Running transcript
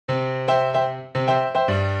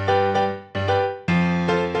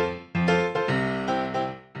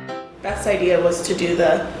Beth's idea was to do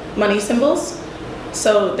the money symbols.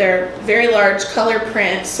 So they're very large color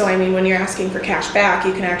print, so I mean when you're asking for cash back,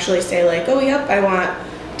 you can actually say like, oh yep, I want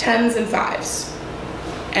 10s and 5s.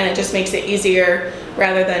 And it just makes it easier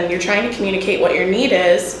rather than you're trying to communicate what your need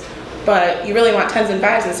is, but you really want 10s and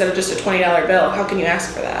 5s instead of just a $20 bill. How can you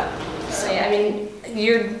ask for that? So, I mean,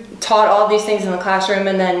 you're taught all these things in the classroom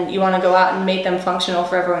and then you want to go out and make them functional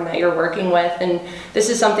for everyone that you're working with. And this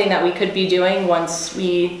is something that we could be doing once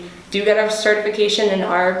we do get our certification and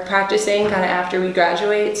are practicing kind of after we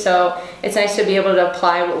graduate. So it's nice to be able to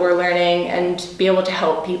apply what we're learning and be able to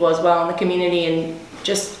help people as well in the community and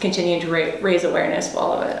just continue to raise awareness of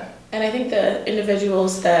all of it. And I think the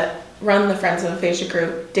individuals that run the Friends of Aphasia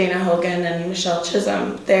group, Dana Hogan and Michelle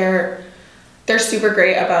Chisholm, they're super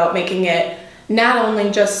great about making it not only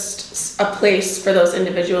just a place for those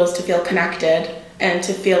individuals to feel connected and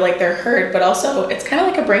to feel like they're heard, but also it's kind of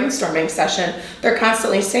like a brainstorming session. They're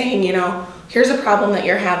constantly saying, you know, here's a problem that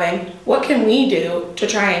you're having. What can we do to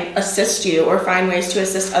try and assist you or find ways to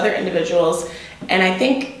assist other individuals? And I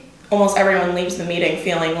think almost everyone leaves the meeting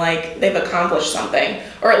feeling like they've accomplished something,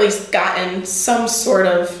 or at least gotten some sort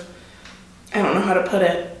of, I don't know how to put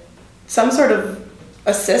it, some sort of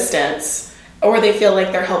assistance, or they feel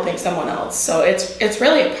like they're helping someone else. So it's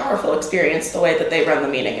really a powerful experience the way that they run the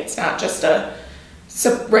meeting. It's not just a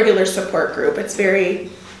regular support group. It's very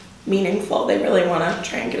meaningful. They really want to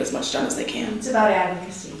try and get as much done as they can. It's about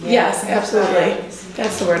advocacy. Yeah. Yes, absolutely.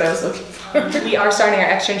 That's the word I was looking for. We are starting our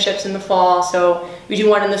externships in the fall, so we do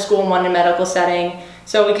one in the school and one in a medical setting.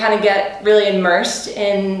 So we kind of get really immersed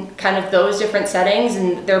in kind of those different settings,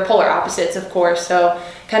 and they're polar opposites, of course, so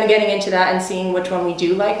kind of getting into that and seeing which one we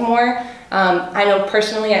do like more. I know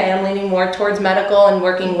personally I am leaning more towards medical and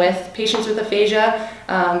working with patients with aphasia.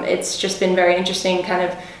 It's just been very interesting kind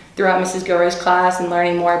of throughout Mrs. Gilroy's class and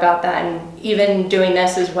learning more about that, and even doing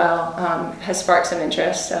this as well has sparked some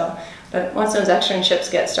interest. So, but once those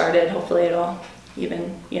externships get started, hopefully it'll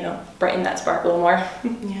even, you know, brighten that spark a little more.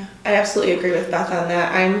 Yeah, I absolutely agree with Beth on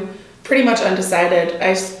that. I'm pretty much undecided.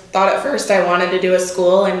 I thought at first I wanted to do a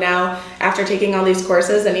school, and now after taking all these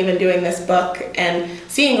courses and even doing this book and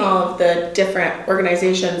seeing all of the different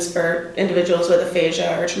organizations for individuals with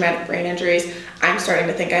aphasia or traumatic brain injuries, I'm starting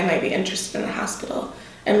to think I might be interested in a hospital.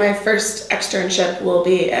 And my first externship will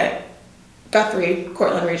be at Guthrie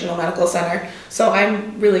Cortland Regional Medical Center. So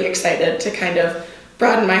I'm really excited to kind of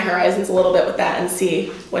broaden my horizons a little bit with that and see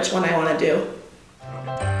which one I want to do.